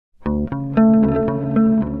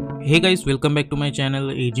Hey guys, welcome back to my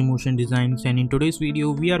channel AG Motion Designs, and in today's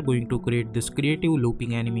video we are going to create this creative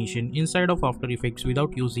looping animation inside of After Effects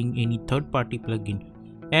without using any third-party plugin.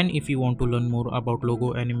 And if you want to learn more about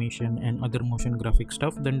logo animation and other motion graphic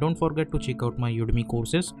stuff, then don't forget to check out my Udemy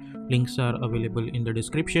courses. Links are available in the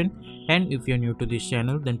description. And if you're new to this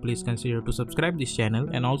channel, then please consider to subscribe this channel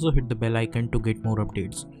and also hit the bell icon to get more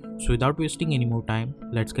updates. So without wasting any more time,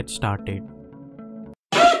 let's get started.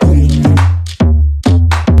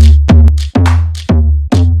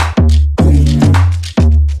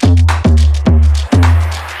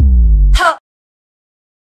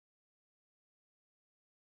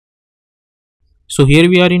 So here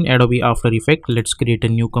we are in Adobe After Effects. Let's create a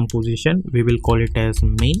new composition. We will call it as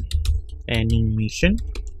main animation.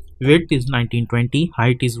 Width is 1920,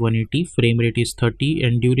 height is 180, frame rate is 30,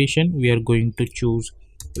 and duration we are going to choose,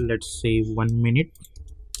 let's say, 1 minute,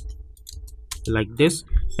 like this.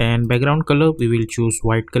 And background color we will choose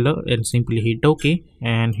white color and simply hit OK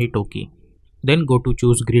and hit OK. Then go to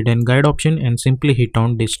choose grid and guide option and simply hit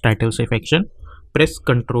on this title section. Press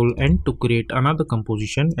Ctrl N to create another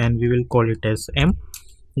composition and we will call it as M.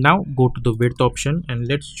 Now go to the width option and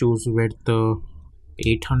let's choose width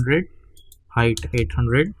 800, height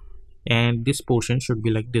 800, and this portion should be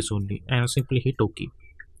like this only, and simply hit OK.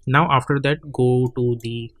 Now after that, go to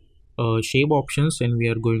the shape options and we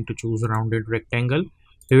are going to choose rounded rectangle.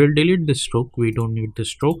 We will delete the stroke, we don't need the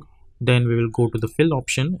stroke. Then we will go to the fill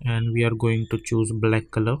option and we are going to choose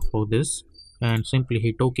black color for this and simply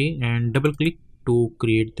hit OK and double click to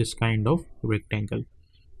create this kind of rectangle.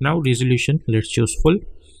 Now resolution, let's choose full.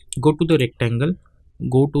 Go to the rectangle,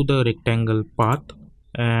 go to the rectangle path,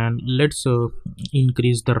 and let's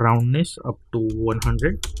increase the roundness up to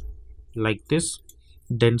 100 like this.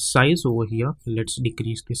 Then size over here, let's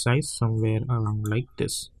decrease the size somewhere around like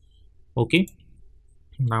this. Okay,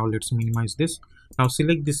 now let's minimize this. Now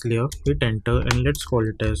select this layer, hit enter, and let's call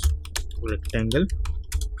it as rectangle.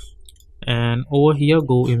 And over here,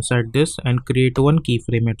 go inside this and create one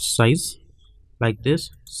keyframe at size like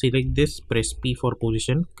this. Select this, press P for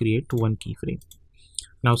position, create one keyframe.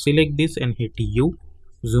 Now select this and hit U,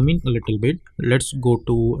 zoom in a little bit. Let's go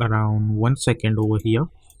to around 1 second over here,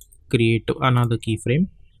 create another keyframe.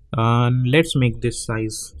 Let's make this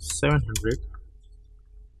size 700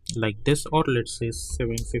 like this, or let's say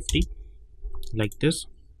 750 like this.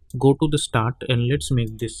 Go to the start and let's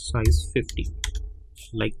make this size 50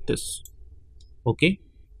 like this. Okay,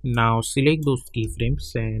 now select those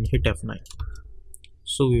keyframes and hit F9,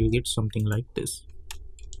 so we will get something like this.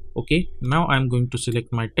 Okay, now I'm going to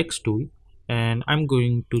select my text tool and I'm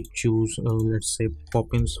going to choose let's say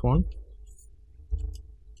Poppins font.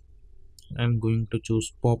 I'm going to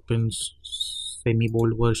choose Poppins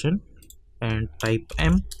semi-bold version and type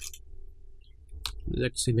M.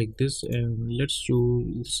 Let's select this and let's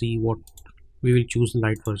see what we will choose.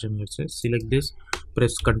 Light version, let's say. Select this,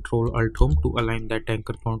 press Ctrl Alt Home to align that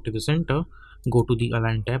anchor point to the center. Go to the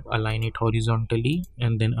align tab, align it horizontally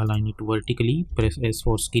and then align it vertically. Press S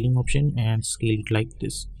for scaling option and scale it like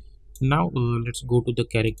this. Now let's go to the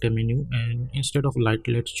character menu and instead of light,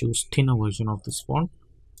 let's choose thinner version of this font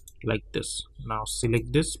like this. Now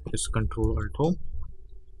select this, press Ctrl Alt Home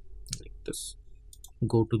like this.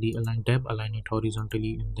 Go to the align tab, align it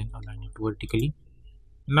horizontally and then align it vertically.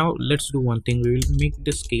 Now let's do one thing, we will make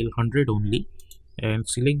the scale 100 only and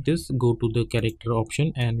select this, go to the character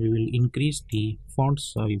option and we will increase the font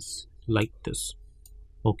size like this.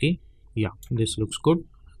 Okay, yeah, this looks good.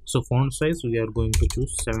 So font size we are going to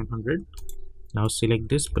choose 700. Now select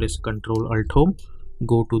this, press Ctrl Alt Home,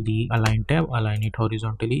 go to the align tab, align it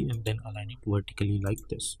horizontally and then align it vertically like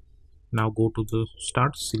this. Now go to the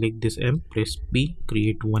start, select this M, press P,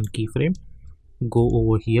 create one keyframe, go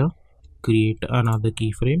over here, create another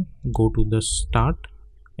keyframe, go to the start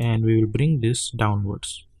and we will bring this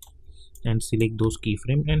downwards and select those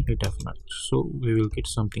keyframe and hit F9, so we will get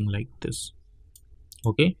something like this.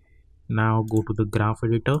 Okay, now go to the graph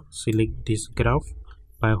editor, select this graph.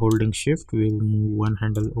 By holding shift we will move one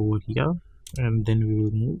handle over here and then we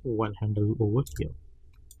will move one handle over here.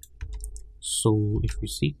 So if we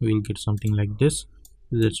see, we will get something like this.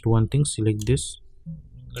 Let's do one thing, select this,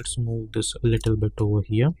 let's move this a little bit over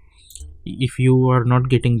here. If you are not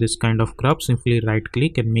getting this kind of graph, simply right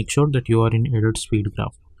click and make sure that you are in edit speed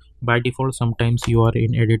graph. By default sometimes you are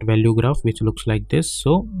in edit value graph which looks like this,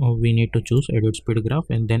 so we need to choose edit speed graph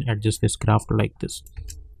and then adjust this graph to like this.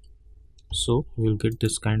 So we'll get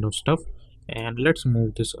this kind of stuff and let's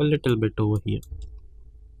move this a little bit over here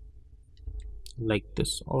like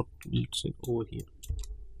this, or let's say over here.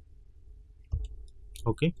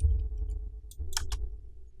 Okay,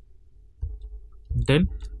 then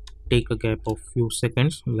take a gap of few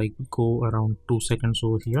seconds, like go around 2 seconds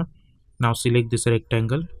over here. Now select this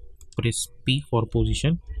rectangle, press P for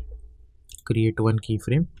position, create one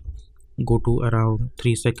keyframe, go to around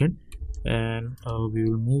 3 seconds, and we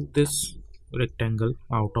will move this rectangle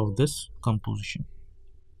out of this composition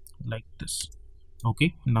like this.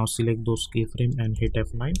 Okay, now select those keyframe and hit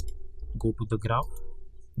F9, go to the graph.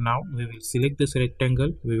 Now we will select this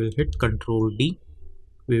rectangle, we will hit Ctrl D,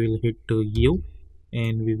 we will hit U,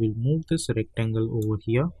 and we will move this rectangle over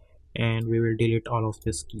here, and we will delete all of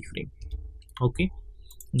this keyframe. Okay,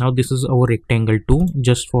 now this is our rectangle 2.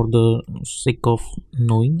 Just for the sake of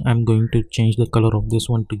knowing, I'm going to change the color of this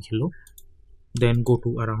one to yellow. Then go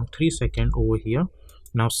to around 3 seconds over here.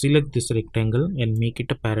 Now select this rectangle and make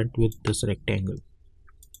it a parent with this rectangle.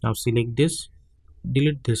 Now select this,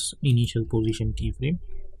 delete this initial position keyframe,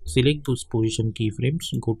 select those position keyframes,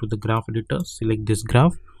 go to the graph editor, select this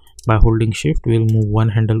graph. By holding shift, we'll move one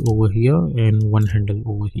handle over here and one handle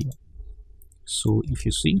over here. So if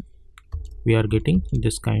you see, we are getting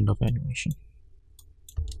this kind of animation.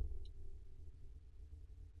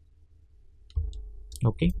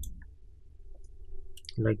 Okay,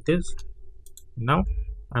 like this. Now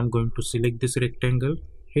I'm going to select this rectangle,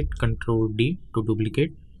 hit Ctrl D to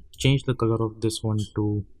duplicate, change the color of this one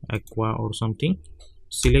to aqua or something,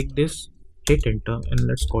 select this, hit enter, and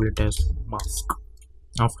let's call it as mask.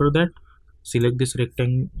 After that, select this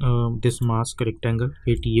rectangle, this mask rectangle,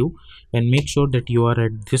 hit U, and make sure that you are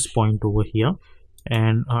at this point over here,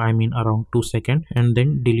 and I mean around 2 seconds, and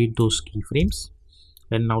then delete those keyframes.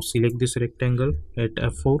 And now select this rectangle at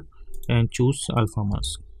F4 and choose alpha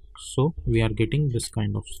mask. So we are getting this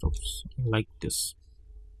kind of stuff like this.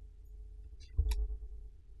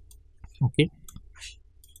 Okay,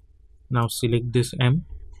 now select this M,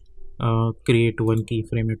 create one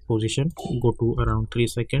keyframe at position, go to around 3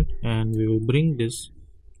 seconds, and we will bring this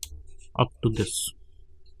up to this.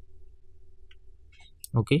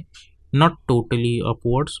 Okay, not totally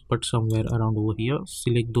upwards, but somewhere around over here.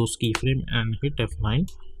 Select those keyframe and hit F9,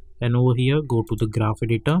 and over here go to the graph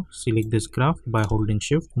editor, select this graph. By holding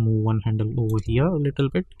shift, move one handle over here a little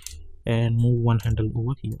bit and move one handle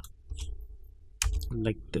over here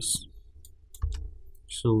like this.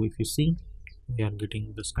 So if you see, we are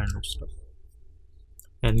getting this kind of stuff.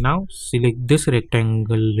 And now select this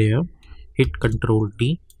rectangle layer, hit Ctrl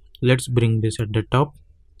D, let's bring this at the top,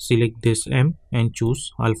 select this M and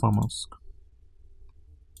choose alpha mask.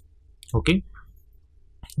 Okay,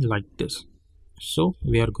 like this. So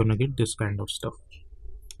we are gonna get this kind of stuff.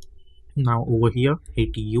 Now over here,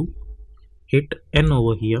 hit U, hit N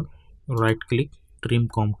over here, right click, trim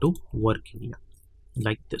comp to work area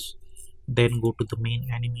like this. Then go to the main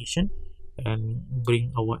animation and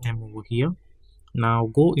bring our M over here. Now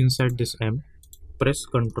go inside this M, press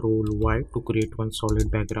Ctrl Y to create one solid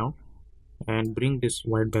background and bring this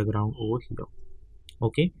white background over here.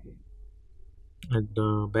 Okay, at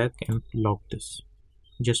the back, and lock this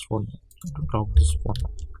just for now. Lock this for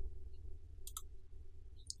now.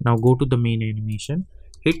 Now go to the main animation,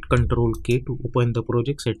 hit Ctrl K to open the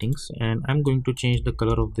project settings, and I'm going to change the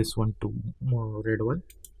color of this one to red one.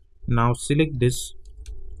 Now select this,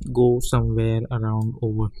 go somewhere around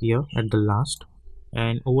over here at the last,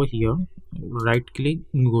 and over here right click,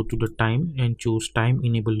 go to the time and choose time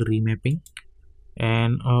enable remapping.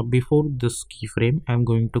 And before this keyframe, I'm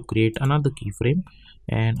going to create another keyframe,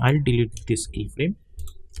 and I'll delete this keyframe.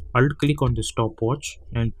 Alt click on the stopwatch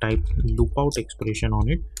and type loop out expression on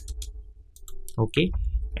it. Okay,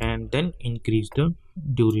 and then increase the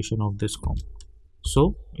duration of this comp.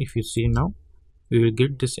 So if you see now, we will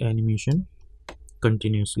get this animation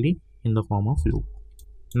continuously in the form of loop.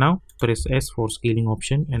 Now press S for scaling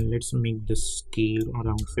option, and let's make this scale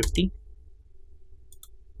around 50,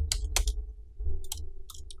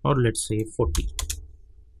 or let's say 40.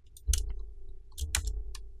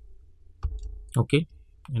 Okay,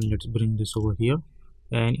 and let's bring this over here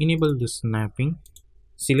and enable this snapping.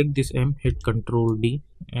 Select this M, hit Ctrl D,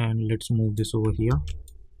 and let's move this over here.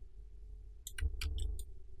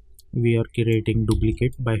 We are creating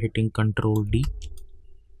duplicate by hitting Ctrl D,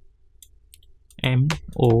 M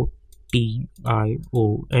O T I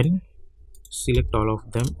O N. Select all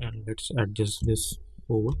of them and let's adjust this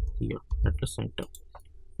over here at the center.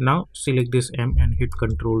 Now select this M and hit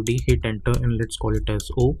Ctrl D, hit enter, and let's call it as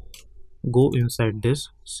O. Go inside this,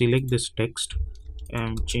 select this text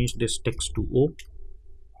and change this text to O.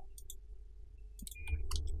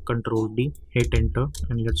 Ctrl D, hit enter,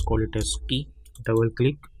 and let's call it as T. Double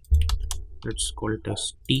click, let's call it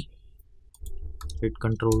as T. Hit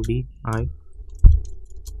Ctrl D, I.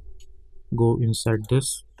 Go inside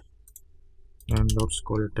this and let's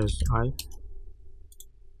call it as I.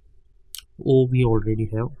 O we already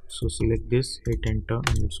have, so select this, hit enter,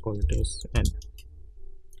 and let's call it as N.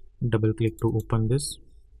 Double click to open this,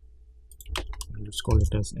 and let's call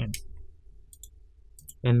it as N.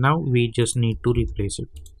 And now we just need to replace it.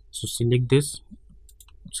 So select this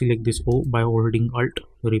O by holding Alt,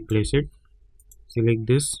 replace it. Select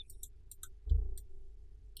this,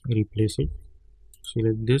 replace it.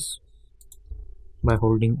 Select this by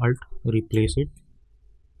holding Alt, replace it.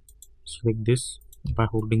 Select this by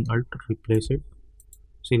holding Alt, replace it.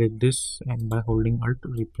 Select this and by holding Alt,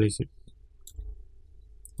 replace it.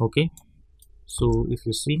 Okay, so if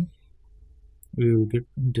you see, we will get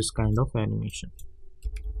this kind of animation.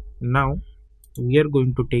 Now we are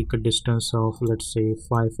going to take a distance of, let's say,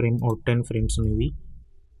 5 frame or 10 frames maybe.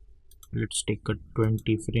 Let's take a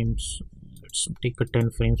 20 frames, let's take a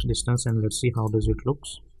 10 frames distance, and let's see how does it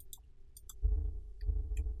looks.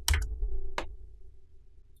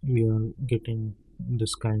 We are getting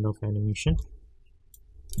this kind of animation.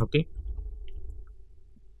 Okay,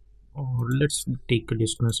 or let's take a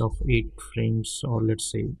distance of 8 frames, or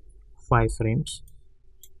let's say 5 frames.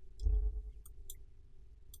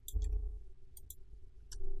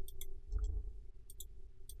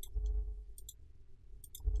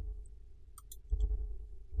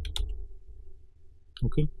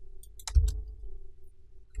 Okay,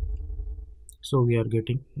 so we are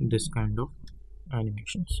getting this kind of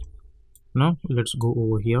animations. Now let's go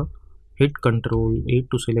over here, hit Ctrl 8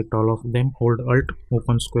 to select all of them, hold Alt,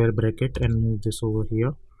 open square bracket, and move this over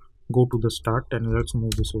here. Go to the start and let's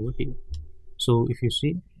move this over here. So if you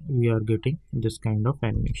see, we are getting this kind of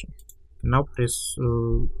animation. Now press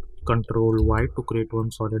Ctrl Y to create one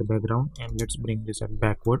solid background, and let's bring this at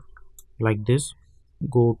backward like this.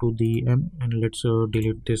 Go to the M and let's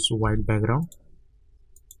delete this white background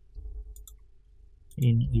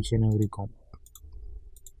in each and every comp.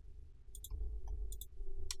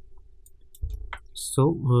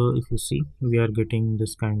 So if you see, we are getting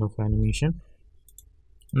this kind of animation.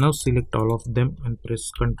 Now select all of them and press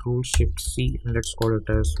Ctrl Shift C, and let's call it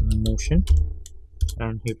as motion,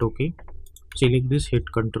 and hit OK. Select this, hit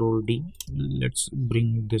Ctrl D, let's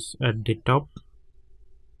bring this at the top,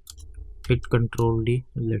 hit Ctrl D,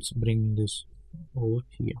 let's bring this over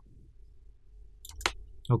here.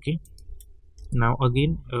 Okay, now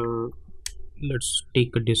again let's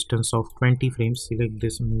take a distance of 20 frames. Select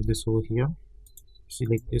this, move this over here.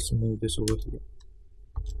 Select this, move this over here.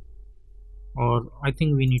 Or I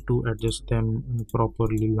think we need to adjust them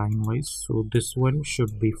properly line wise, so this one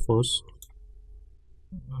should be first,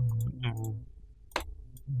 and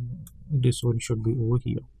this one should be over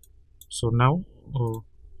here. So now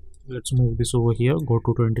let's move this over here, go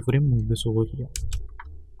to 20 frame, move this over here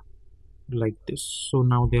like this. So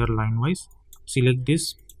now they are line wise. Select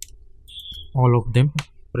this, all of them,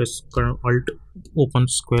 press Alt, open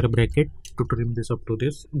square bracket to trim this up to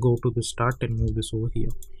this. Go to the start and move this over here.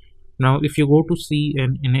 Now if you go to C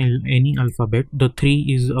and in any alphabet, the 3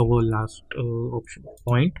 is our last option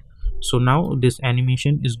point. So now this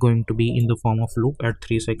animation is going to be in the form of loop at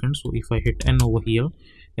 3 seconds. So if I hit N over here,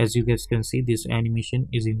 as you guys can see, this animation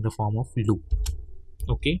is in the form of loop.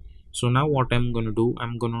 Okay, so now what I'm gonna do,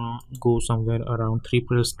 I'm gonna go somewhere around 3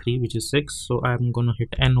 plus 3, which is 6. So I'm gonna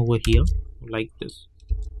hit N over here like this.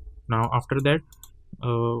 Now after that,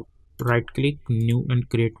 right click, new, and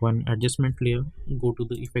create one adjustment layer. Go to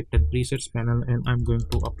the effect and presets panel, and I'm going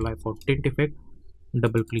to apply for tint effect.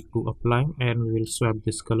 Double click to apply, and we will swap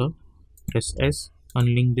this color. Press S,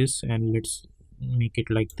 unlink this, and let's make it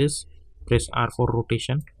like this. Press R for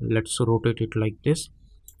rotation, let's rotate it like this.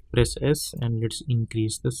 Press S and let's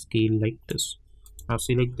increase the scale like this. Now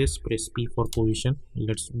select this, press P for position,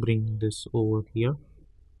 let's bring this over here.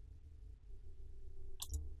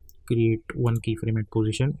 Create one keyframe at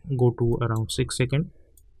position, go to around 6 seconds.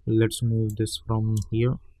 Let's move this from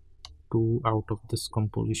here to out of this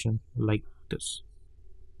composition like this.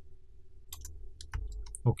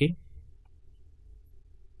 Okay,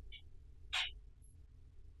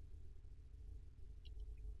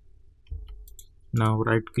 now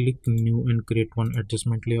right click, new, and create one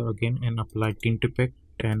adjustment layer again, and apply tint effect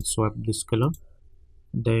and swap this color.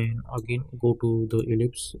 Then again go to the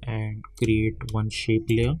ellipse and create one shape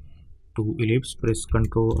layer. To ellipse, press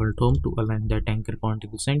Ctrl Alt Home to align that anchor point to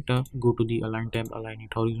the center. Go to the align tab, align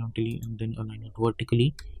it horizontally and then align it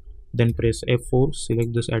vertically. Then press F4,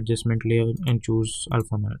 select this adjustment layer and choose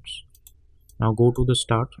alpha minutes. Now go to the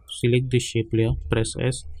start, select this shape layer, press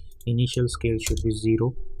S, initial scale should be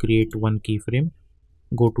 0, create one keyframe,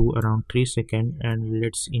 go to around 3 seconds, and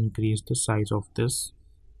let's increase the size of this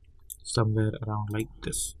somewhere around like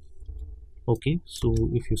this. Okay, so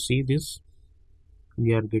if you see this,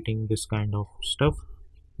 we are getting this kind of stuff.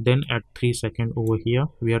 Then at 3 seconds over here,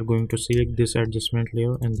 we are going to select this adjustment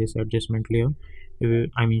layer and this adjustment layer,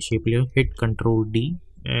 I mean shape layer. Hit Ctrl D,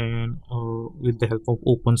 and with the help of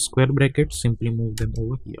open square brackets, simply move them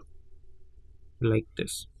over here like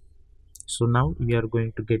this. So now we are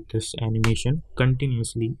going to get this animation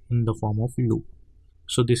continuously in the form of loop.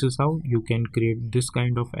 So this is how you can create this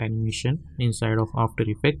kind of animation inside of After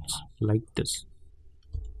Effects like this.